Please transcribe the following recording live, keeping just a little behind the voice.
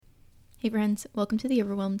Hey friends, welcome to the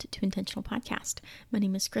Overwhelmed to Intentional podcast. My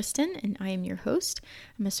name is Kristen and I am your host.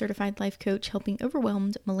 I'm a certified life coach helping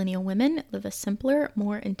overwhelmed millennial women live a simpler,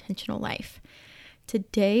 more intentional life.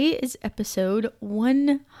 Today is episode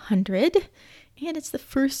 100 and it's the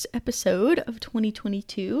first episode of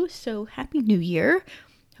 2022, so Happy New Year.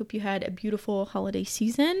 Hope you had a beautiful holiday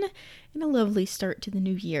season and a lovely start to the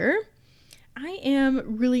new year. I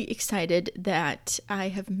am really excited that I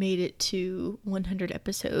have made it to 100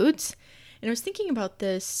 episodes. And I was thinking about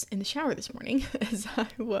this in the shower this morning as I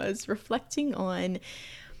was reflecting on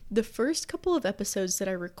the first couple of episodes that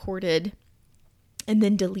I recorded and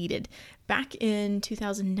then deleted back in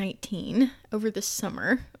 2019 over the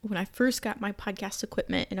summer when I first got my podcast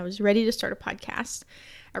equipment and I was ready to start a podcast.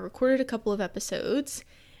 I recorded a couple of episodes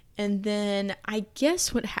and then I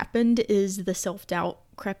guess what happened is the self-doubt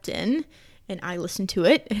crept in. And I listened to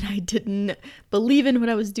it and I didn't believe in what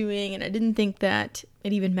I was doing and I didn't think that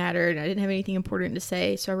it even mattered. I didn't have anything important to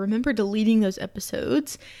say. So I remember deleting those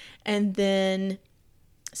episodes and then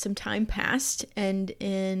some time passed and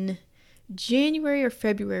in January or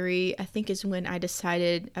February, I think is when I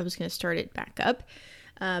decided I was going to start it back up.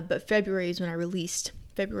 But February of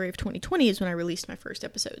 2020 is when I released my first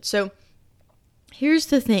episode. So here's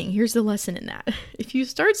the thing. Here's the lesson in that. If you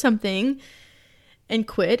start something and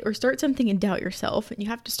quit or start something and doubt yourself and you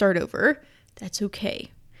have to start over, that's okay.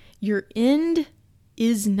 Your end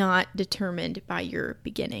is not determined by your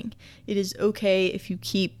beginning. It is okay if you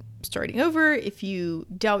keep starting over, if you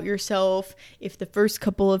doubt yourself, if the first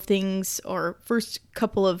couple of things or first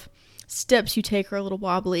couple of steps you take are a little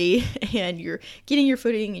wobbly and you're getting your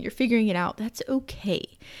footing and you're figuring it out, that's okay.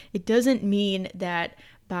 It doesn't mean that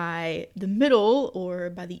by the middle or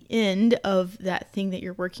by the end of that thing that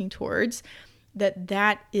you're working towards,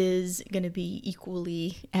 that is going to be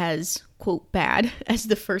equally as, quote, bad as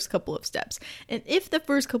the first couple of steps. And if the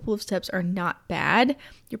first couple of steps are not bad,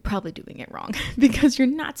 you're probably doing it wrong because you're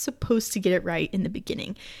not supposed to get it right in the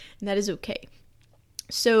beginning. And that is okay.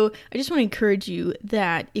 So I just want to encourage you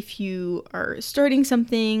that if you are starting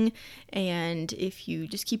something and if you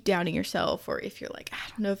just keep doubting yourself, or if you're like, I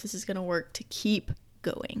don't know if this is going to work, to keep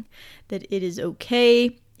going, that it is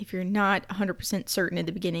okay. If you're not 100% certain in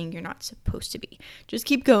the beginning, you're not supposed to be. Just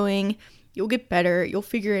keep going. You'll get better. You'll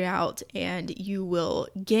figure it out. And you will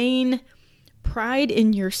gain pride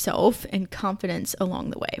in yourself and confidence along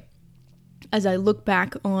the way. As I look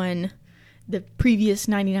back on the previous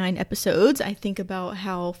 99 episodes, I think about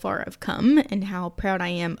how far I've come and how proud I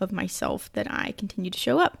am of myself that I continue to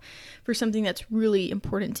show up for something that's really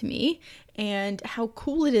important to me. And how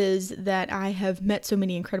cool it is that I have met so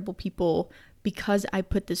many incredible people because I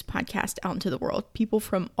put this podcast out into the world. People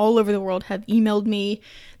from all over the world have emailed me,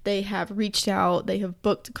 they have reached out, they have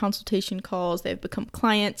booked consultation calls, they have become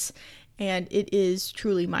clients, and it is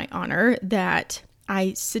truly my honor that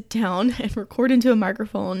I sit down and record into a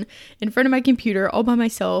microphone in front of my computer all by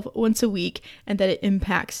myself once a week, and that it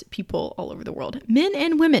impacts people all over the world. Men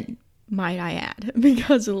and women, might I add,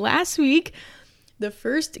 because last week, the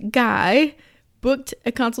first guy booked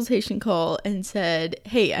a consultation call and said,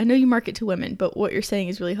 hey, I know you market to women, but what you're saying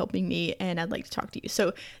is really helping me and I'd like to talk to you.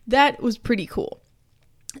 So that was pretty cool.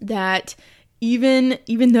 That even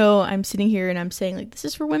though I'm sitting here and I'm saying like, this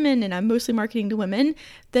is for women and I'm mostly marketing to women,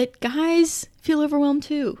 that guys feel overwhelmed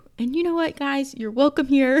too. And you know what, guys, you're welcome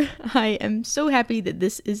here. I am so happy that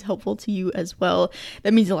this is helpful to you as well.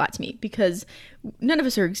 That means a lot to me because none of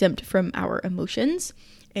us are exempt from our emotions.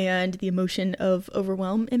 And the emotion of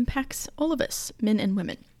overwhelm impacts all of us, men and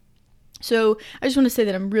women. So I just want to say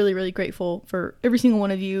that I'm really, really grateful for every single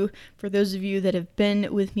one of you, for those of you that have been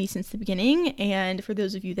with me since the beginning, and for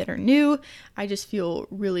those of you that are new. I just feel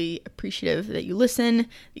really appreciative that you listen, that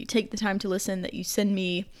you take the time to listen, that you send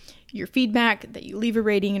me your feedback, that you leave a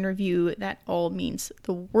rating and review. That all means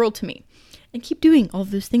the world to me. And keep doing all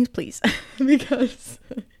of those things, please, because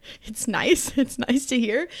it's nice. It's nice to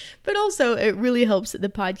hear, but also it really helps the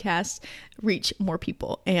podcast reach more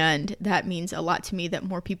people. And that means a lot to me, that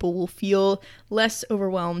more people will feel less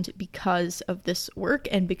overwhelmed because of this work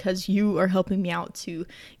and because you are helping me out to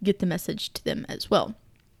get the message to them as well.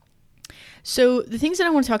 So the things that I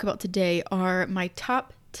want to talk about today are my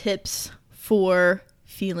top tips for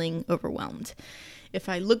feeling overwhelmed. If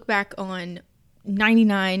I look back on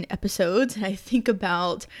 99 episodes and I think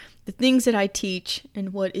about the things that I teach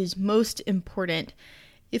and what is most important,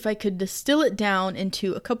 if I could distill it down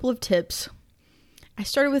into a couple of tips, I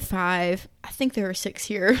started with 5. I think there are 6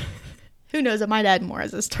 here. Who knows? I might add more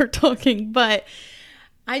as I start talking, but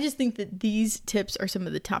I just think that these tips are some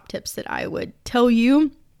of the top tips that I would tell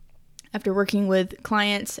you After working with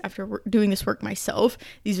clients, after doing this work myself,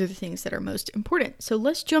 these are the things that are most important. So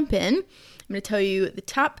let's jump in. I'm going to tell you the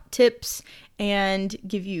top tips and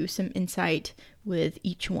give you some insight with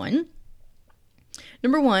each one.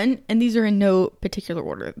 Number one, and these are in no particular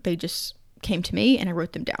order, they just came to me and I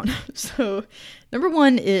wrote them down. So number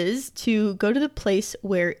one is to go to the place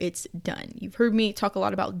where it's done. You've heard me talk a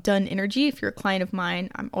lot about done energy. If you're a client of mine,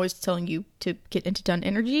 I'm always telling you to get into done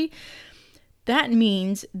energy. That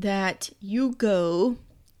means that you go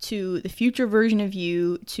to the future version of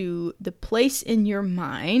you, to the place in your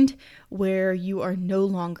mind where you are no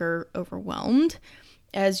longer overwhelmed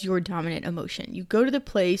as your dominant emotion. You go to the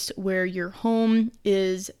place where your home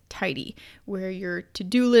is tidy, where your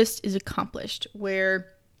to-do list is accomplished, where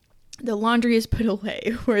the laundry is put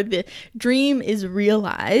away, where the dream is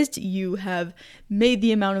realized. You have made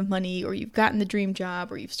the amount of money, or you've gotten the dream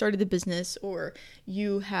job, or you've started the business, or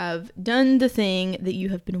you have done the thing that you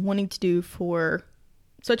have been wanting to do for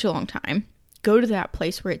such a long time. Go to that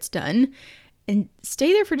place where it's done and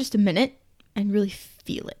stay there for just a minute and really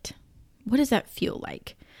feel it. What does that feel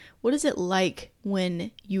like? What is it like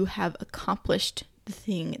when you have accomplished the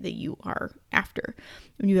thing that you are after?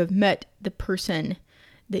 When you have met the person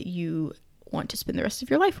that you want to spend the rest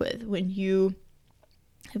of your life with? When you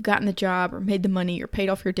have gotten the job or made the money or paid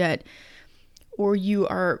off your debt, or you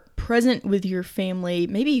are present with your family?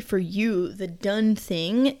 Maybe for you, the done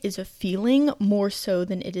thing is a feeling more so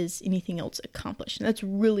than it is anything else accomplished. And that's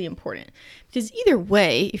really important, because either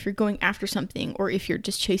way, if you're going after something or if you're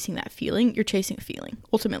just chasing that feeling, you're chasing a feeling.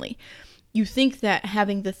 Ultimately, you think that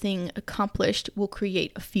having the thing accomplished will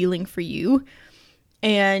create a feeling for you.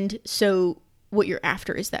 And so what you're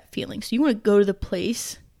after is that feeling. So you want to go to the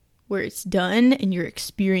place where it's done and you're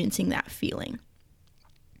experiencing that feeling.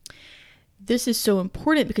 This is so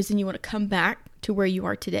important because then you want to come back to where you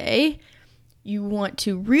are today. You want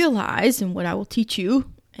to realize, and what I will teach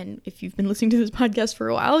you, and if you've been listening to this podcast for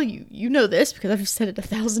a while, you know this because I've said it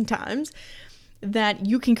 1,000 times, that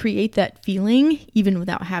you can create that feeling even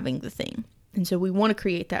without having the thing. And so we want to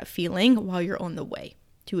create that feeling while you're on the way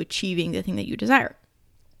to achieving the thing that you desire.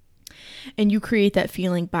 And you create that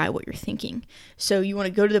feeling by what you're thinking. So you want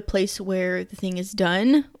to go to the place where the thing is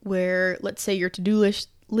done, where, let's say, your to-do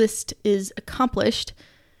list is accomplished.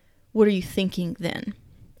 What are you thinking then?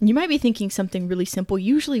 And you might be thinking something really simple.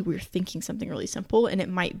 Usually we're thinking something really simple, and it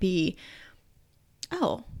might be,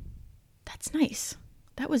 oh, that's nice.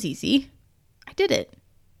 That was easy. I did it.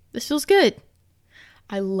 This feels good.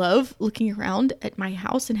 I love looking around at my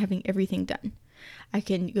house and having everything done. I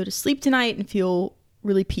can go to sleep tonight and feel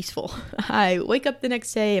really peaceful. I wake up the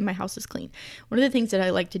next day and my house is clean. One of the things that I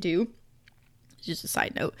like to do, just a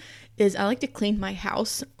side note, is I like to clean my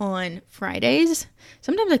house on Fridays.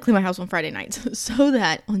 Sometimes I clean my house on Friday nights so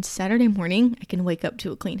that on Saturday morning I can wake up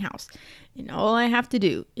to a clean house. And all I have to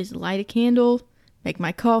do is light a candle, make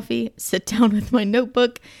my coffee, sit down with my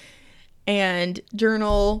notebook, and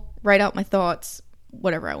journal, write out my thoughts,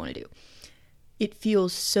 whatever I want to do. It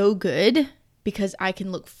feels so good because I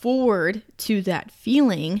can look forward to that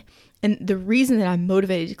feeling. And the reason that I'm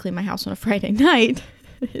motivated to clean my house on a Friday night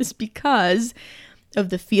is because of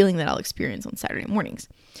the feeling that I'll experience on Saturday mornings.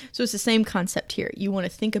 So it's the same concept here. You want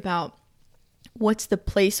to think about what's the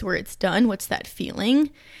place where it's done, what's that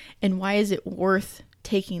feeling, and why is it worth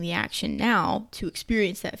taking the action now to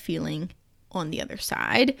experience that feeling on the other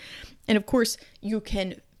side. And of course, you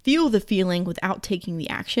can feel the feeling without taking the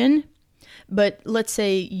action. But let's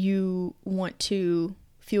say you want to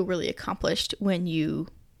feel really accomplished when you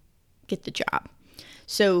get the job.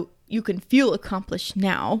 So you can feel accomplished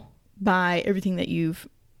now by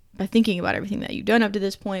thinking about everything that you've done up to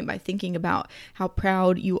this point, by thinking about how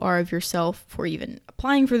proud you are of yourself for even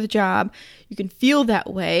applying for the job. You can feel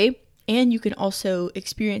that way, and you can also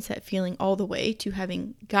experience that feeling all the way to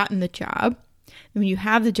having gotten the job. And when you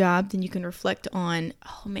have the job, then you can reflect on,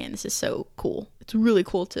 oh man, this is so cool. It's really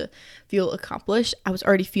cool to feel accomplished. I was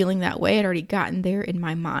already feeling that way. I'd already gotten there in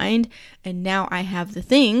my mind. And now I have the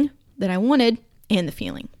thing that I wanted and the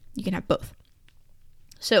feeling. You can have both.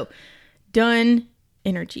 So, done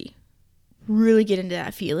energy. Really get into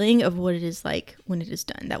that feeling of what it is like when it is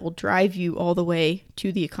done. That will drive you all the way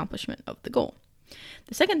to the accomplishment of the goal.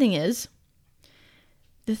 The second thing is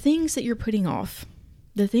the things that you're putting off.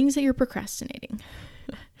 The things that you're procrastinating,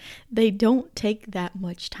 they don't take that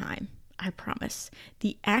much time, I promise.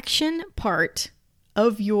 The action part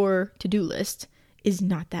of your to-do list is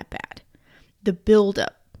not that bad. The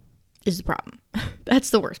build-up is the problem. That's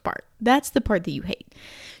the worst part. That's the part that you hate.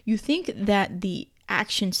 You think that the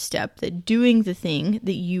action step, that doing the thing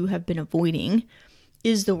that you have been avoiding,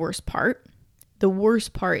 is the worst part, The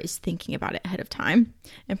worst part is thinking about it ahead of time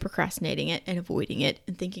and procrastinating it and avoiding it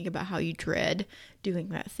and thinking about how you dread doing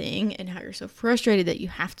that thing and how you're so frustrated that you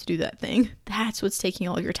have to do that thing. That's what's taking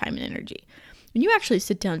all your time and energy. When you actually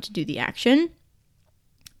sit down to do the action,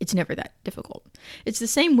 it's never that difficult. It's the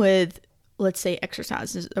same with, let's say,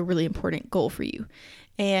 exercise is a really important goal for you.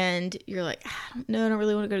 And you're like, no, I don't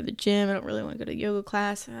really want to go to the gym. I don't really want to go to yoga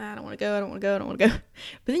class. I don't want to go.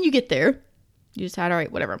 But then you get there. You decide, all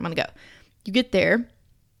right, whatever, I'm going to go. You get there,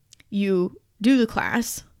 you do the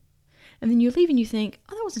class, and then you leave and you think,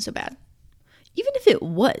 oh, that wasn't so bad. Even if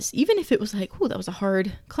it was like, oh, that was a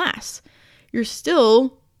hard class, you're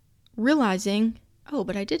still realizing, oh,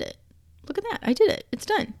 but I did it. Look at that. I did it. It's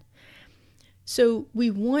done. So we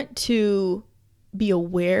want to be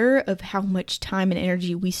aware of how much time and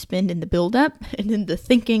energy we spend in the buildup and in the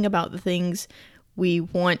thinking about the things we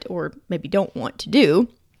want or maybe don't want to do.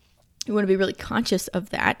 We want to be really conscious of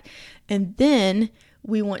that. And then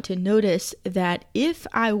we want to notice that if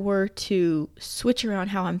I were to switch around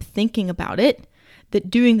how I'm thinking about it, that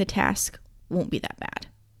doing the task won't be that bad.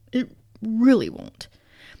 It really won't.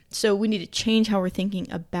 So we need to change how we're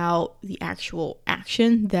thinking about the actual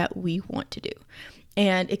action that we want to do.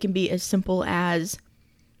 And it can be as simple as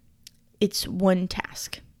it's one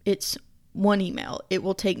task. It's one email. It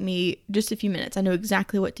will take me just a few minutes. I know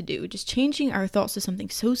exactly what to do. Just changing our thoughts to something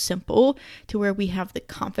so simple to where we have the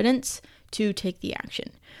confidence to take the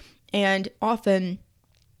action. And often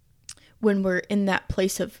when we're in that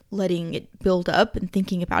place of letting it build up and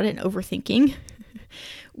thinking about it and overthinking,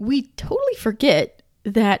 we totally forget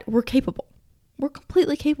that we're capable. We're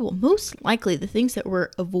completely capable. Most likely the things that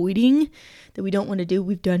we're avoiding, that we don't want to do,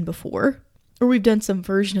 we've done before. Or we've done some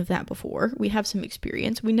version of that before. We have some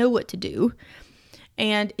experience. We know what to do.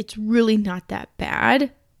 And it's really not that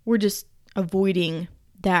bad. We're just avoiding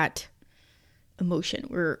that emotion.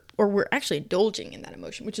 We're actually indulging in that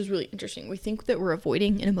emotion, which is really interesting. We think that we're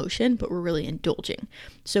avoiding an emotion, but we're really indulging.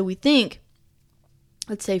 So we think,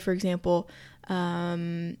 let's say, for example,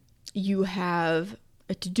 you have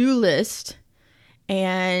a to-do list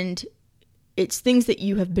and it's things that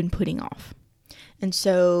you have been putting off. And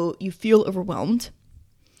so you feel overwhelmed.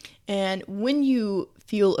 And when you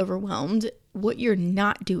feel overwhelmed, what you're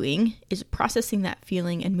not doing is processing that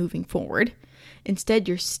feeling and moving forward. Instead,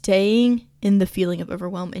 you're staying in the feeling of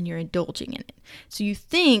overwhelm and you're indulging in it. So you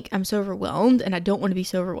think, I'm so overwhelmed and I don't want to be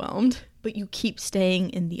so overwhelmed, but you keep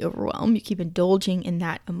staying in the overwhelm. You keep indulging in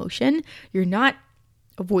that emotion. You're not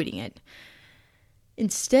avoiding it.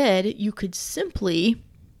 Instead, you could simply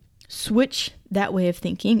switch that way of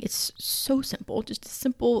thinking. It's so simple, just a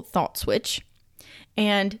simple thought switch,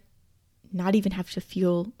 and not even have to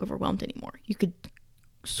feel overwhelmed anymore. You could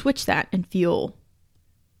switch that and feel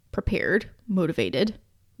prepared, motivated,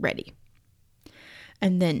 ready.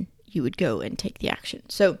 And then you would go and take the action.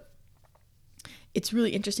 So it's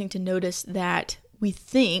really interesting to notice that we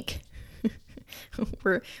think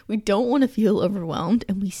we don't want to feel overwhelmed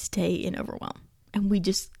and we stay in overwhelm. And we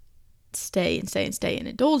just stay and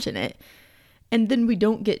indulge in it. And then we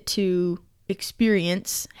don't get to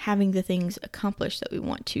experience having the things accomplished that we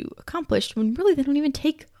want to accomplish when really they don't even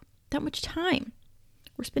take that much time.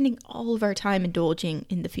 We're spending all of our time indulging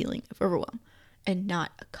in the feeling of overwhelm and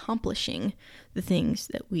not accomplishing the things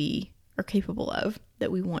that we are capable of,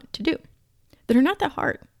 that we want to do, that are not that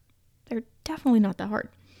hard. They're definitely not that hard.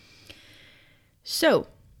 So,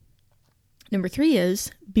 number 3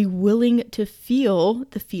 is be willing to feel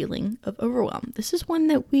the feeling of overwhelm. This is one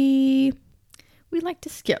that we like to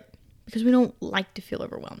skip because we don't like to feel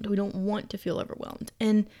overwhelmed. We don't want to feel overwhelmed.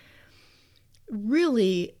 And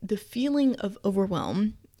really, the feeling of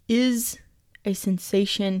overwhelm is a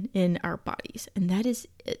sensation in our bodies, and that is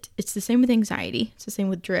it. It's the same with anxiety. It's the same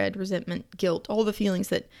with dread, resentment, guilt, all the feelings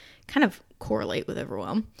that kind of correlate with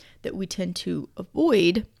overwhelm that we tend to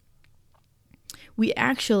avoid. We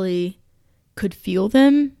actually could feel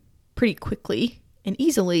them pretty quickly and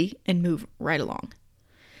easily and move right along.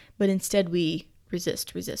 But instead we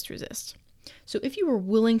resist. So if you were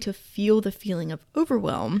willing to feel the feeling of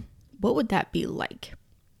overwhelm, what would that be like?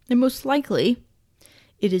 And most likely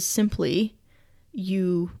it is simply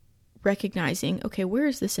you recognizing, okay, where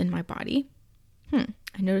is this in my body? I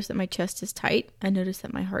notice that my chest is tight. I notice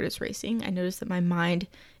that my heart is racing. I notice that my mind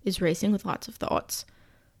is racing with lots of thoughts.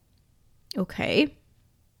 Okay,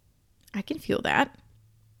 I can feel that.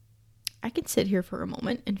 I can sit here for a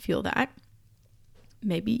moment and feel that.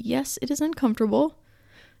 Maybe, yes, it is uncomfortable.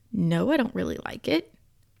 No, I don't really like it,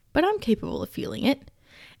 but I'm capable of feeling it.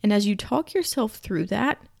 And as you talk yourself through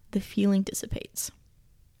that, the feeling dissipates.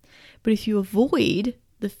 But if you avoid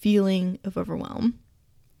the feeling of overwhelm,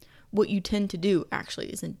 what you tend to do actually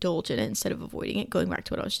is indulge in it instead of avoiding it. Going back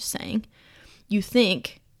to what I was just saying, you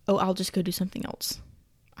think, oh, I'll just go do something else.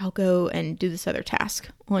 I'll go and do this other task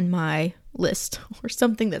on my list, or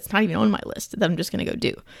something that's not even on my list that I'm just going to go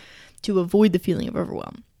do to avoid the feeling of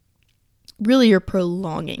overwhelm. Really, you're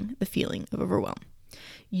prolonging the feeling of overwhelm.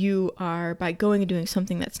 You are, by going and doing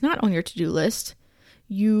something that's not on your to-do list,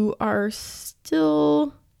 you are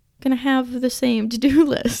still going to have the same to-do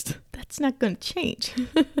list. That's not going to change.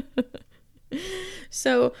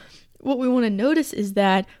 So what we want to notice is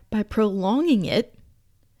that by prolonging it,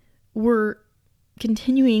 we're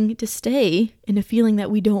continuing to stay in a feeling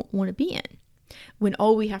that we don't want to be in. When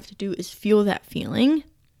all we have to do is feel that feeling,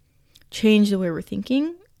 change the way we're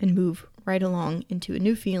thinking, and move right along into a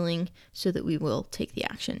new feeling so that we will take the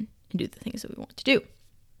action and do the things that we want to do.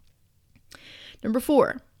 Number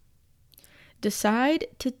 4, decide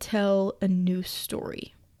to tell a new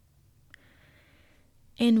story.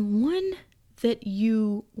 And one that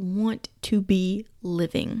you want to be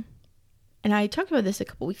living. And I talked about this a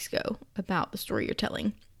couple weeks ago about the story you're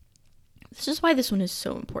telling. This is why this one is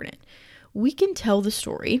so important. We can tell the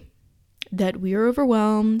story that we are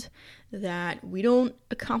overwhelmed, that we don't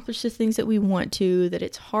accomplish the things that we want to, that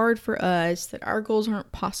it's hard for us, that our goals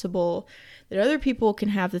aren't possible, that other people can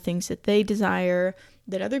have the things that they desire,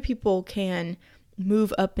 that other people can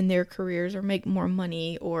move up in their careers or make more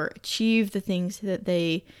money or achieve the things that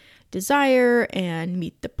they desire and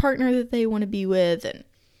meet the partner that they want to be with and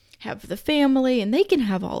have the family, and they can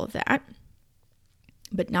have all of that.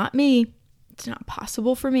 But not me. It's not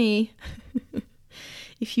possible for me.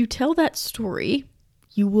 If you tell that story,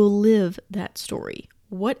 you will live that story.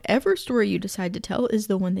 Whatever story you decide to tell is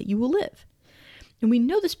the one that you will live. And we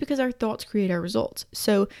know this because our thoughts create our results.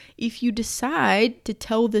 So if you decide to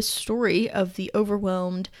tell this story of the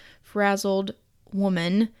overwhelmed, frazzled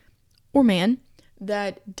woman or man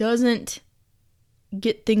that doesn't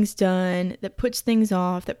get things done, that puts things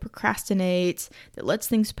off, that procrastinates, that lets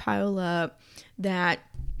things pile up, that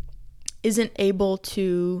isn't able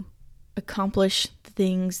to accomplish the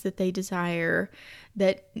things that they desire,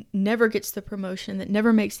 that never gets the promotion, that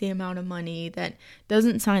never makes the amount of money, that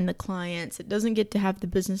doesn't sign the clients, that doesn't get to have the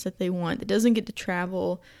business that they want, that doesn't get to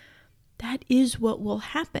travel, that is what will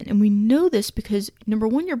happen. And we know this because, number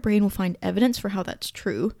 1, your brain will find evidence for how that's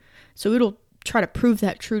true. So it'll try to prove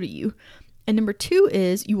that true to you. And number 2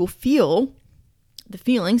 is you will feel the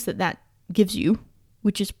feelings that gives you,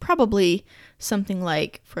 which is probably something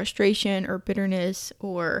like frustration or bitterness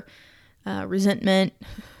or resentment,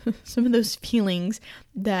 some of those feelings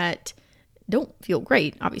that don't feel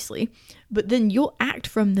great, obviously, but then you'll act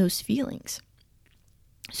from those feelings.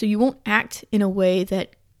 So you won't act in a way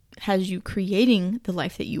that has you creating the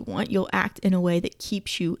life that you want. You'll act in a way that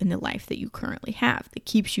keeps you in the life that you currently have, that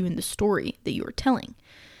keeps you in the story that you are telling.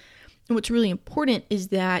 And what's really important is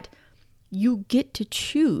that you get to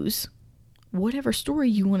choose whatever story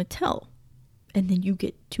you want to tell, and then you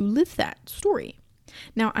get to live that story.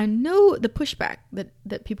 Now, I know the pushback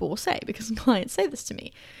that people will say, because clients say this to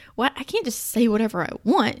me. Well, I can't just say whatever I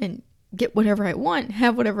want and get whatever I want,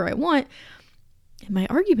 have whatever I want. And my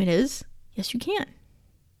argument is, yes, you can.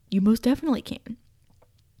 You most definitely can.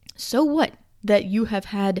 So what that you have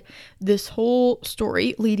had this whole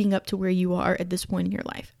story leading up to where you are at this point in your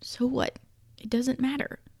life? So what? It doesn't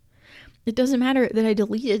matter. It doesn't matter that I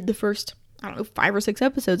deleted the first, 5 or 6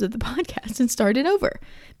 episodes of the podcast and started over,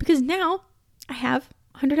 because now I have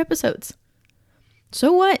 100 episodes.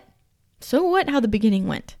 So what? So what how the beginning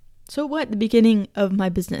went? So what the beginning of my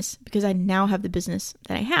business, because I now have the business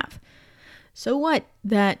that I have. So what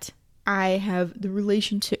that I have the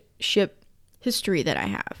relationship history that I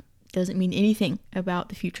have. Doesn't mean anything about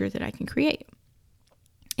the future that I can create.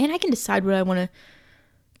 And I can decide what I want to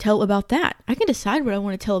tell about that. I can decide what I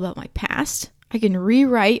want to tell about my past. I can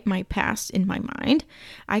rewrite my past in my mind.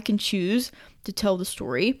 I can choose to tell the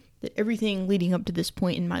story that everything leading up to this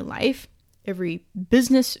point in my life, every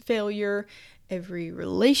business failure, every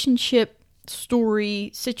relationship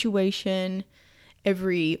story, situation,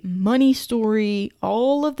 every money story,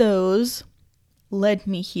 all of those led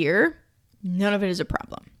me here. None of it is a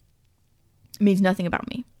problem. It means nothing about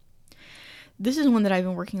me. This is one that I've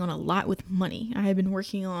been working on a lot with money. I have been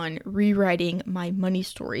working on rewriting my money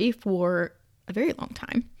story for a very long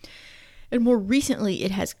time. And more recently,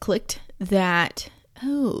 it has clicked that,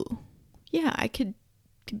 oh, yeah, I could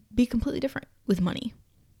be completely different with money.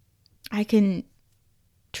 I can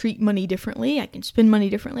treat money differently. I can spend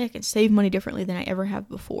money differently. I can save money differently than I ever have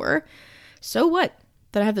before. So what?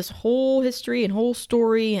 That I have this whole history and whole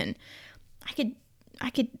story, and I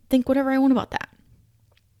could think whatever I want about that.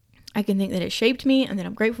 I can think that it shaped me and that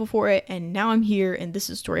I'm grateful for it, and now I'm here and this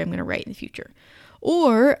is a story I'm going to write in the future.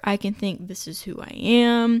 Or I can think this is who I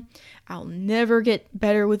am. I'll never get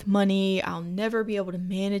better with money. I'll never be able to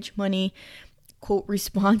manage money, quote,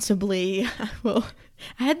 responsibly.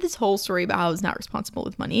 I had this whole story about how I was not responsible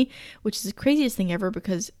with money, which is the craziest thing ever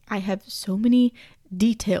because I have so many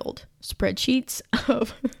detailed spreadsheets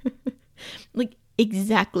of like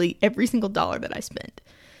exactly every single dollar that I spent.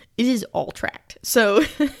 It is all tracked. So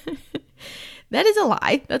that is a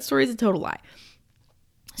lie. That story is a total lie.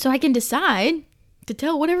 So I can decide to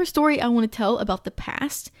tell whatever story I want to tell about the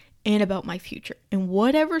past and about my future. And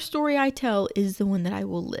whatever story I tell is the one that I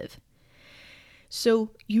will live.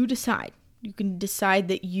 So you decide. You can decide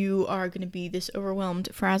that you are going to be this overwhelmed,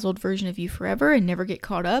 frazzled version of you forever and never get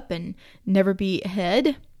caught up and never be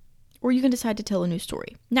ahead. Or you can decide to tell a new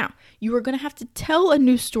story. Now, you are going to have to tell a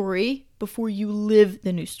new story before you live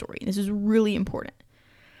the new story. This is really important.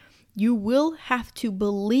 You will have to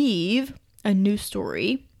believe a new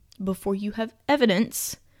story before you have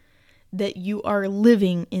evidence that you are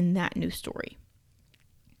living in that new story.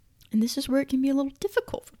 And this is where it can be a little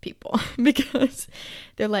difficult for people because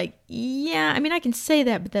they're like, yeah, I mean, I can say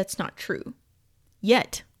that, but that's not true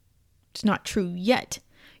yet. It's not true yet.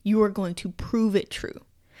 You are going to prove it true.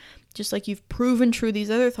 Just like you've proven true these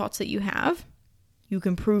other thoughts that you have, you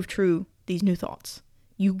can prove true these new thoughts.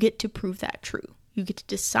 You get to prove that true. You get to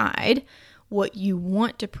decide what you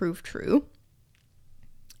want to prove true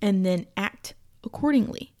and then act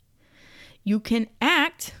accordingly. You can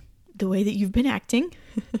act the way that you've been acting,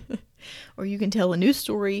 or you can tell a new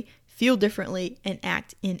story, feel differently, and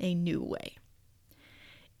act in a new way.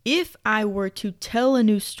 If I were to tell a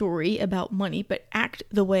new story about money, but act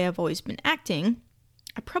the way I've always been acting,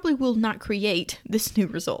 I probably will not create this new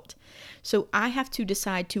result. So I have to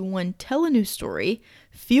decide to, one, tell a new story,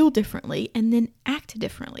 feel differently, and then act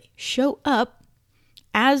differently. Show up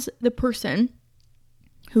as the person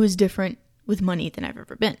who is different with money than I've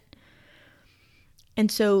ever been. And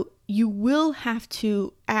so you will have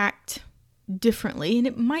to act differently, and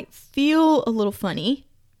it might feel a little funny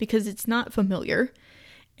because it's not familiar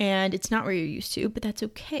and it's not what you're used to, but that's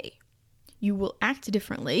okay. You will act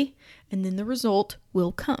differently, and then the result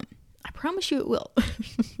will come. I promise you it will.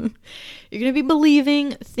 You're going to be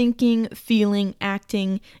believing, thinking, feeling,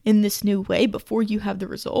 acting in this new way before you have the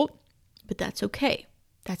result, but that's okay.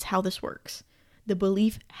 That's how this works. The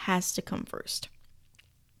belief has to come first.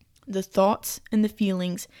 The thoughts and the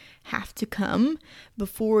feelings have to come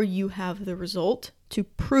before you have the result to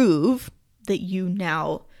prove that you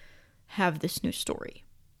now have this new story.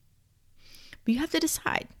 But you have to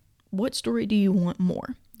decide, what story do you want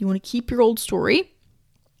more? You want to keep your old story,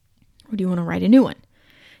 or do you want to write a new one?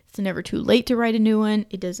 It's never too late to write a new one.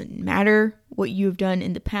 It doesn't matter what you have done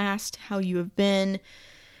in the past, how you have been,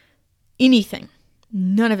 anything.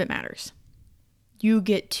 None of it matters. You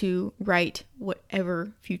get to write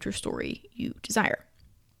whatever future story you desire.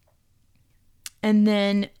 And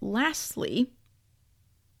then lastly,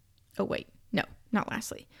 not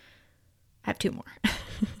lastly. I have two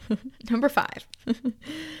more. Number 5.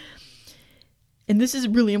 And this is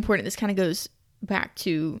really important. This kind of goes back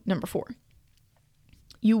to number 4.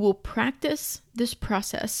 You will practice this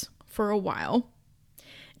process for a while,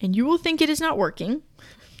 and you will think it is not working,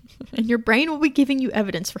 and your brain will be giving you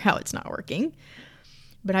evidence for how it's not working.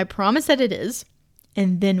 But I promise that it is.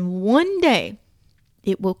 And then one day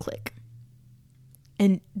it will click.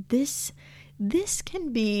 And this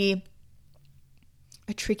can be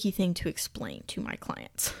a tricky thing to explain to my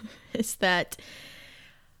clients. Is that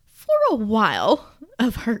for a while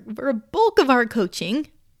for a bulk of our coaching,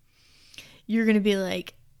 you're going to be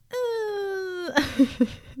like,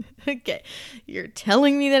 okay, you're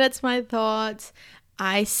telling me that it's my thoughts.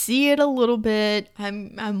 I see it a little bit.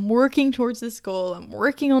 I'm working towards this goal. I'm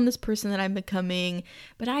working on this person that I'm becoming,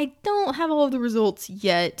 but I don't have all of the results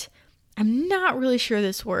yet. I'm not really sure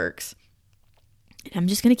this works. And I'm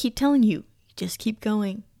just going to keep telling you, just keep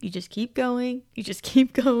going. You just keep going. You just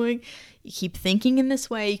keep going. You keep thinking in this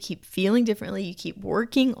way. You keep feeling differently. You keep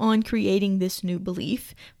working on creating this new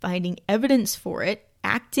belief, finding evidence for it,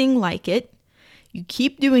 acting like it. You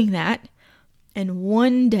keep doing that. And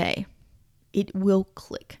one day, it will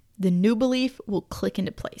click. The new belief will click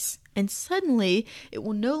into place. And suddenly, it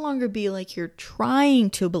will no longer be like you're trying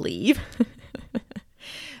to believe,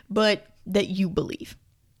 but that you believe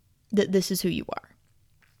that this is who you are.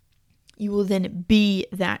 You will then be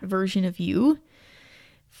that version of you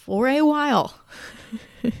for a while.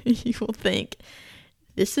 You will think,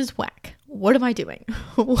 this is whack. What am I doing?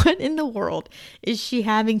 What in the world is she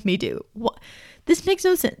having me do? What? This makes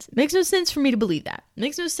no sense. It makes no sense for me to believe that. It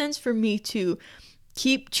makes no sense for me to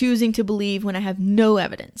keep choosing to believe when I have no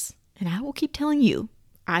evidence. And I will keep telling you,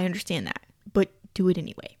 I understand that, but do it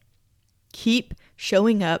anyway. Keep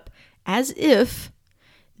showing up as if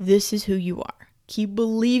this is who you are. Keep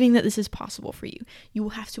believing that this is possible for you. You will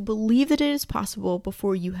have to believe that it is possible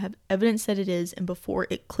before you have evidence that it is and before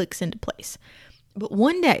it clicks into place. But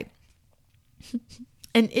one day,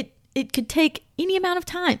 and it could take any amount of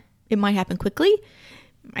time. It might happen quickly.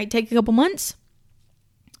 It might take a couple months.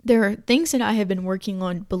 There are things that I have been working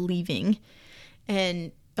on believing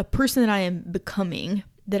and a person that I am becoming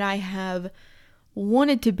that I have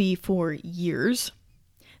wanted to be for years,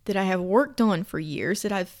 that I have worked on for years,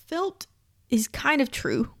 that I've felt is kind of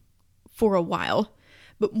true for a while.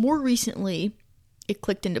 But more recently, it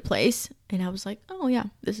clicked into place and I was like, oh yeah,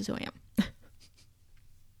 this is who I am.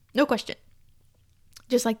 No question.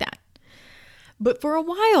 Just like that. But for a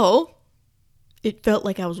while, it felt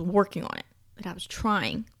like I was working on it, that I was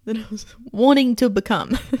trying, that I was wanting to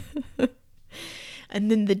become. And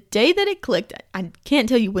then the day that it clicked, I can't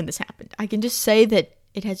tell you when this happened. I can just say that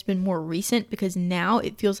it has been more recent because now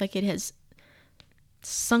it feels like it has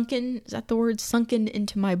sunken, is that the word? Sunken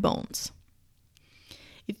into my bones.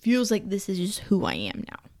 It feels like this is just who I am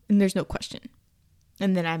now. And there's no question.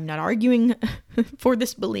 And that I'm not arguing for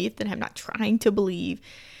this belief, that I'm not trying to believe,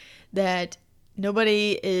 that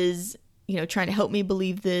nobody is, trying to help me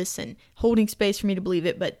believe this and holding space for me to believe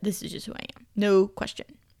it, but this is just who I am. No question.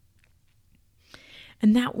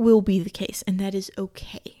 And that will be the case, and that is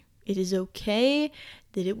okay. It is okay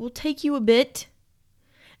that it will take you a bit,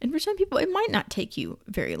 and for some people, it might not take you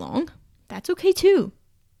very long. That's okay too.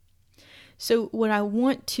 So what I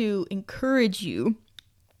want to encourage you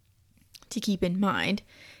to keep in mind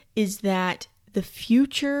is that the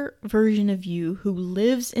future version of you who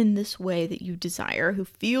lives in this way that you desire, who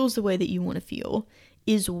feels the way that you want to feel,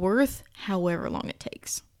 is worth however long it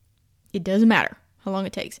takes. It doesn't matter how long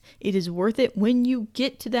it takes. It is worth it when you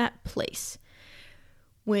get to that place.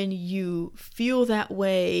 When you feel that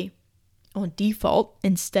way on default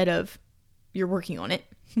instead of you're working on it,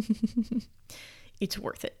 it's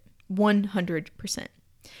worth it. 100%.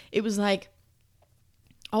 It was like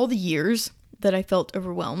all the years that I felt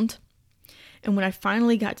overwhelmed, and when I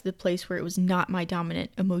finally got to the place where it was not my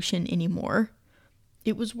dominant emotion anymore,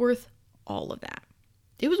 it was worth all of that.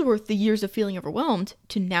 It was worth the years of feeling overwhelmed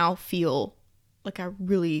to now feel like I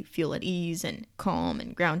really feel at ease and calm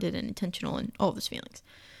and grounded and intentional and all those feelings.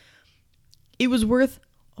 It was worth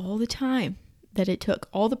all the time that it took,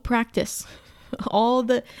 all the practice,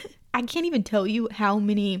 I can't even tell you how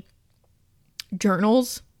many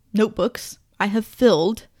journals, notebooks I have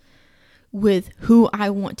filled with who I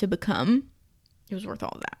want to become. It was worth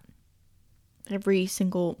all of that. Every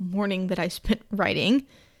single morning that I spent writing,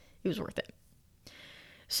 it was worth it.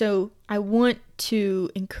 So I want to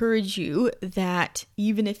encourage you that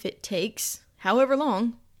even if it takes however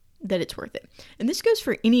long, that it's worth it. And this goes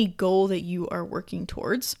for any goal that you are working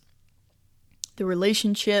towards. The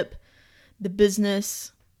relationship, the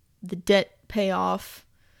business, the debt payoff,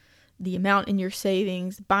 the amount in your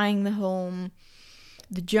savings, buying the home,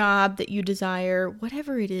 the job that you desire,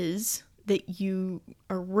 whatever it is that you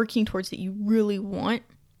are working towards that you really want.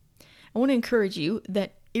 I want to encourage you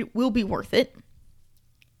that it will be worth it,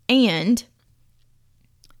 and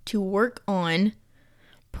to work on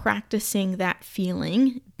practicing that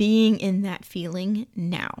feeling, being in that feeling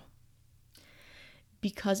now.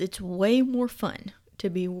 Because it's way more fun to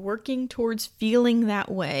be working towards feeling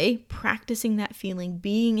that way, practicing that feeling,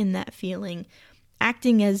 being in that feeling,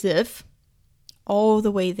 acting as if all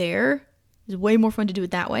the way there is way more fun to do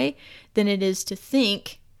it that way than it is to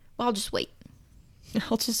think, well, I'll just wait.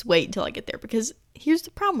 I'll just wait until I get there. Because here's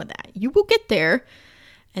the problem with that. You will get there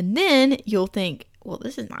and then you'll think, well,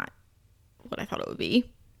 this is not what I thought it would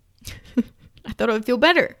be. I thought it would feel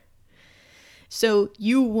better. So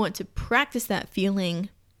you want to practice that feeling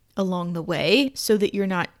along the way so that you're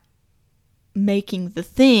not making the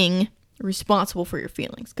thing responsible for your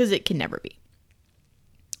feelings, because it can never be.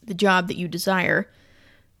 The job that you desire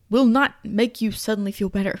will not make you suddenly feel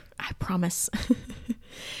better, I promise.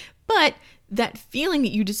 But that feeling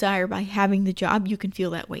that you desire by having the job, you can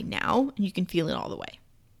feel that way now, and you can feel it all the way.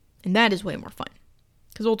 And that is way more fun,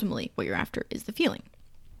 because ultimately what you're after is the feeling.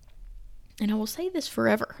 And I will say this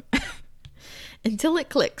forever. Until it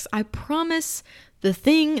clicks, I promise the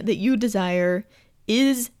thing that you desire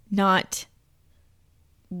is not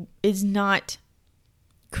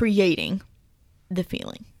creating the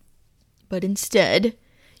feeling. But instead,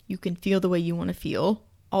 you can feel the way you want to feel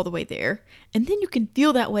all the way there. And then you can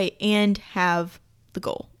feel that way and have the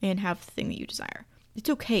goal and have the thing that you desire. It's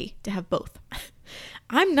okay to have both.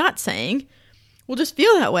 I'm not saying, well, just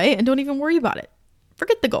feel that way and don't even worry about it.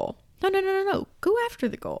 Forget the goal. No. Go after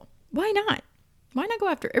the goal. Why not? Why not go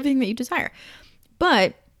after everything that you desire?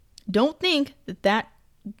 But don't think that that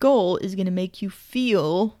goal is going to make you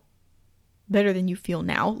feel better than you feel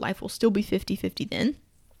now. Life will still be 50-50 then.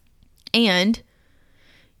 And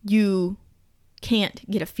you can't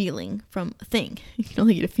get a feeling from a thing. You can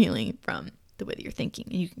only get a feeling from the way that you're thinking,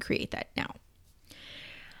 and you can create that now.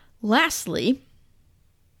 Lastly,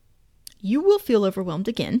 you will feel overwhelmed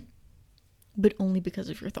again, but only because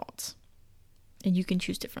of your thoughts. And you can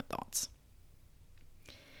choose different thoughts.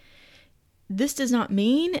 This does not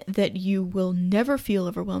mean that you will never feel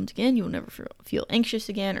overwhelmed again. You will never feel anxious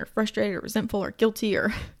again, or frustrated, or resentful, or guilty,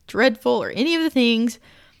 or dreadful, or any of the things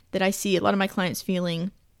that I see a lot of my clients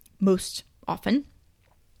feeling most often.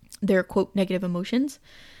 They're, quote, negative emotions.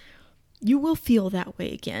 You will feel that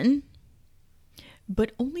way again,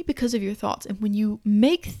 but only because of your thoughts. And when you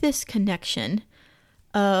make this connection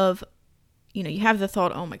of, you have the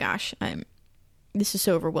thought, oh my gosh, this is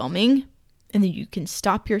so overwhelming. And then you can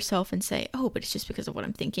stop yourself and say, oh, but it's just because of what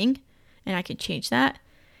I'm thinking, and I can change that.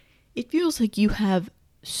 It feels like you have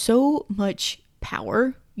so much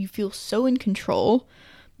power. You feel so in control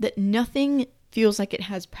that nothing feels like it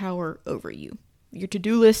has power over you. Your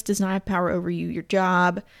to-do list does not have power over you. Your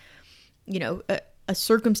job, a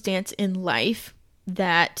circumstance in life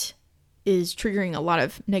that is triggering a lot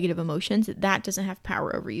of negative emotions, that doesn't have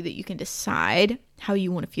power over you, that you can decide how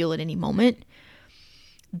you want to feel at any moment.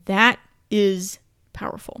 That is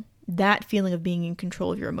powerful. That feeling of being in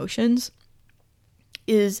control of your emotions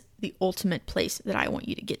is the ultimate place that I want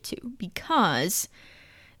you to get to, because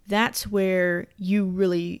that's where you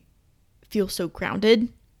really feel so grounded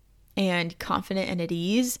and confident and at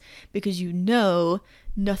ease, because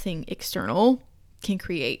nothing external can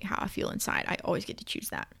create how I feel inside. I always get to choose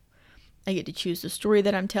that. I get to choose the story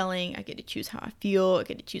that I'm telling. I get to choose how I feel. I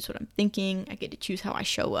get to choose what I'm thinking. I get to choose how I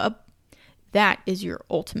show up. That is your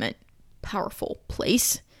ultimate powerful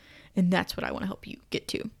place, and that's what I want to help you get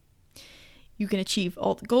to. You can achieve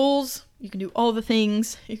all the goals. You can do all the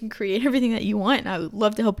things. You can create everything that you want, and I would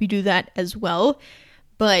love to help you do that as well.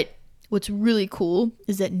 But what's really cool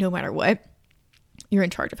is that no matter what, you're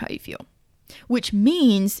in charge of how you feel, which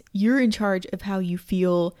means you're in charge of how you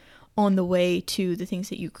feel on the way to the things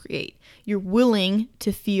that you create. You're willing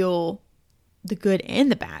to feel the good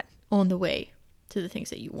and the bad on the way to the things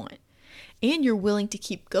that you want. And you're willing to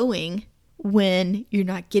keep going when you're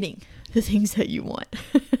not getting the things that you want.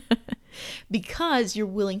 Because you're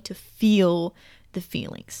willing to feel the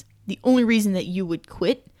feelings. The only reason that you would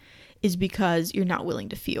quit is because you're not willing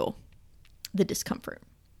to feel the discomfort.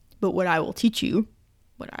 But what I will teach you,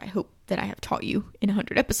 what I hope that I have taught you in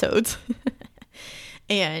 100 episodes,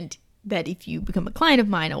 and that if you become a client of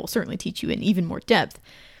mine, I will certainly teach you in even more depth,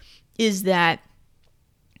 is that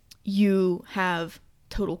you have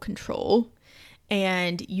total control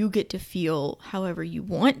and you get to feel however you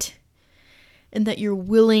want, and that you're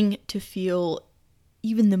willing to feel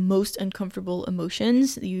even the most uncomfortable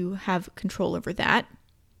emotions. You have control over that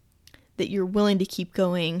you're willing to keep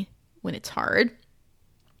going when it's hard,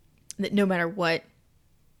 that no matter what,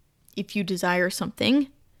 if you desire something,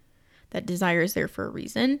 that desire is there for a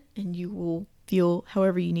reason, and you will feel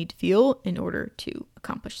however you need to feel in order to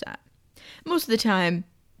accomplish that. Most of the time,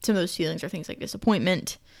 some of those feelings are things like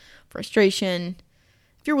disappointment, frustration.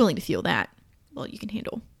 If you're willing to feel that, well, you can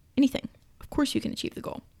handle anything. Of course you can achieve the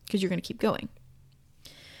goal, because you're going to keep going.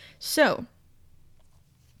 So,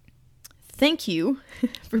 thank you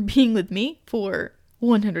for being with me for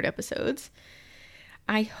 100 episodes.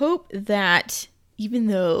 I hope that even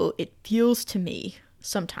though it feels to me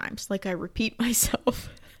sometimes like I repeat myself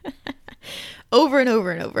over and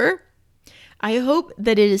over and over, I hope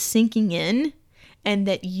that it is sinking in and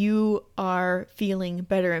that you are feeling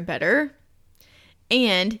better and better,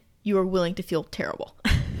 and you are willing to feel terrible.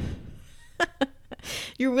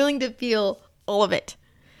 You're willing to feel all of it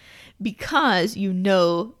because you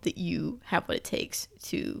know that you have what it takes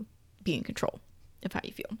to be in control of how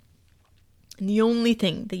you feel. And the only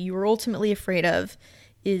thing that you are ultimately afraid of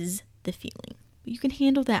is the feeling. But you can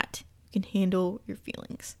handle that. You can handle your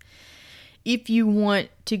feelings. If you want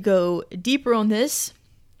to go deeper on this,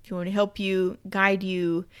 if you want to help you, guide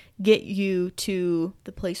you, get you to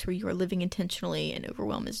the place where you are living intentionally and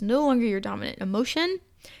overwhelm is no longer your dominant emotion,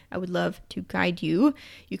 I would love to guide you.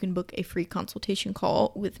 You can book a free consultation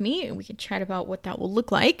call with me, and we can chat about what that will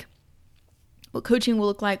look like, what coaching will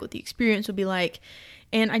look like, what the experience will be like.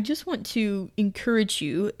 And I just want to encourage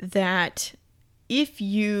you that if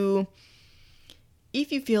you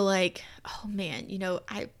feel like, oh man,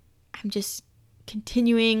 I'm just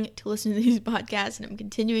continuing to listen to these podcasts and I'm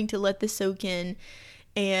continuing to let this soak in,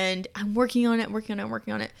 and I'm working on it.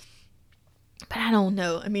 But I don't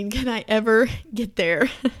know. I mean, can I ever get there?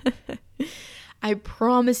 I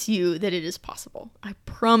promise you that it is possible. I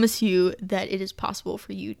promise you that it is possible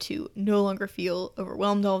for you to no longer feel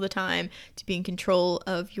overwhelmed all the time, to be in control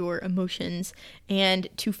of your emotions, and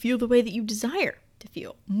to feel the way that you desire to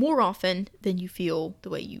feel more often than you feel the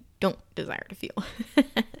way you don't desire to feel.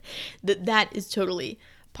 That is totally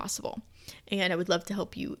possible. And I would love to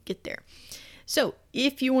help you get there. So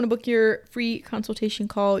if you want to book your free consultation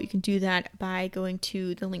call, you can do that by going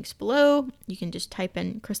to the links below. You can just type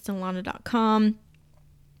in KristenLana.com.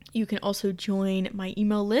 You can also join my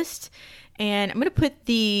email list. And I'm going to put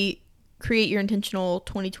the Create Your Intentional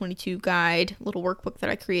 2022 guide, little workbook that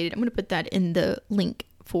I created. I'm going to put that in the link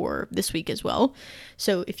for this week as well.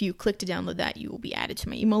 So if you click to download that, you will be added to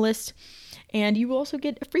my email list. And you will also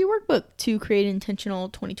get a free workbook to Create Intentional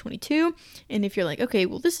 2022. And if you're like, okay,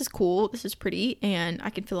 well, this is cool, this is pretty, and I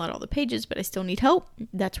can fill out all the pages, but I still need help,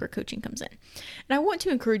 that's where coaching comes in. And I want to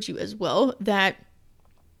encourage you as well that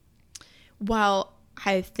while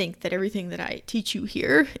I think that everything that I teach you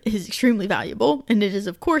here is extremely valuable, and it is,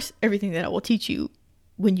 of course, everything that I will teach you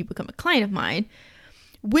when you become a client of mine,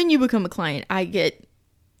 when you become a client, I get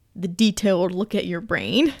the detailed look at your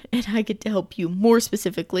brain, and I get to help you more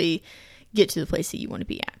specifically get to the place that you want to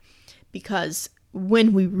be at. Because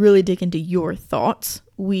when we really dig into your thoughts,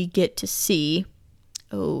 we get to see,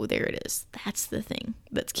 oh, there it is. That's the thing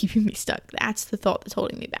that's keeping me stuck. That's the thought that's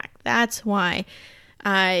holding me back. That's why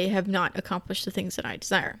I have not accomplished the things that I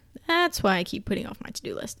desire. That's why I keep putting off my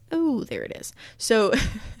to-do list. Oh, there it is. So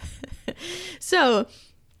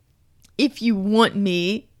if you want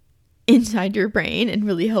me inside your brain and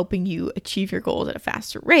really helping you achieve your goals at a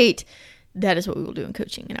faster rate, that is what we will do in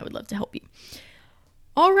coaching, and I would love to help you.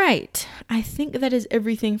 All right. I think that is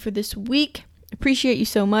everything for this week. Appreciate you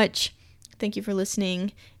so much. Thank you for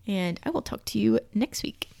listening, and I will talk to you next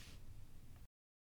week.